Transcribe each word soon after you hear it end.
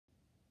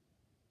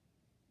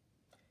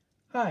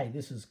Hi,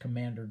 this is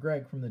Commander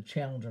Greg from the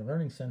Challenger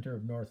Learning Center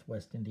of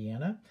Northwest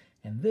Indiana,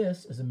 and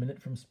this is A Minute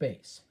from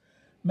Space.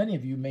 Many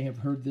of you may have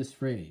heard this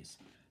phrase,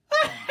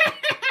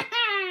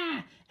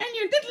 and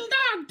your little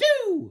dog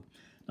too!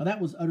 Now that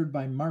was uttered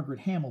by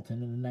Margaret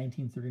Hamilton in the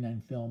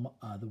 1939 film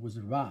The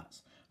Wizard of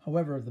Oz.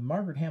 However, the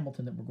Margaret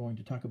Hamilton that we're going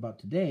to talk about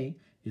today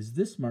is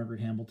this Margaret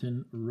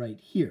Hamilton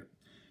right here.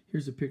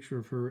 Here's a picture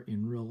of her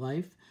in real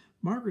life.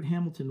 Margaret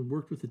Hamilton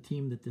worked with a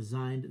team that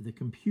designed the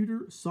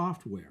computer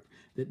software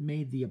that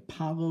made the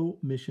Apollo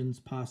missions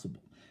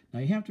possible.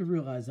 Now you have to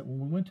realize that when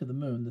we went to the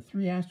moon, the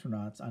 3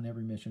 astronauts on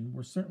every mission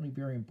were certainly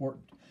very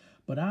important.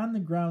 But on the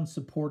ground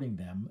supporting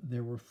them,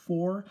 there were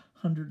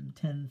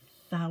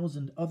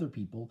 410,000 other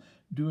people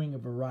doing a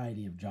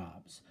variety of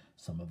jobs.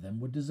 Some of them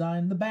would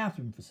design the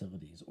bathroom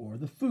facilities, or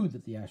the food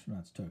that the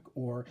astronauts took,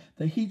 or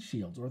the heat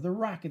shields, or the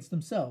rockets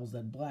themselves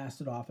that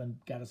blasted off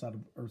and got us out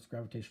of Earth's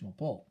gravitational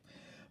pull.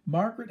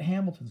 Margaret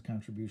Hamilton's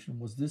contribution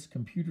was this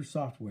computer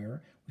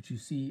software, which you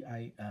see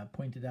I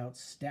pointed out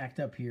stacked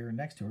up here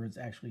next to her. It's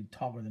actually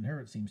taller than her,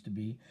 it seems to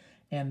be.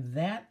 And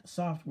that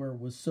software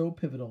was so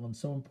pivotal and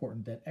so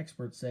important that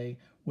experts say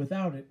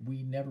without it,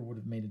 we never would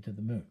have made it to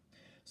the moon.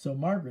 So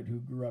Margaret, who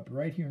grew up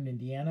right here in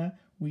Indiana,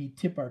 we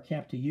tip our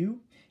cap to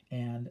you.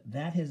 And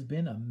that has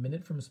been A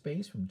Minute from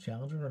Space from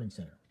Challenger Learning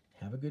Center.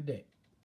 Have a good day.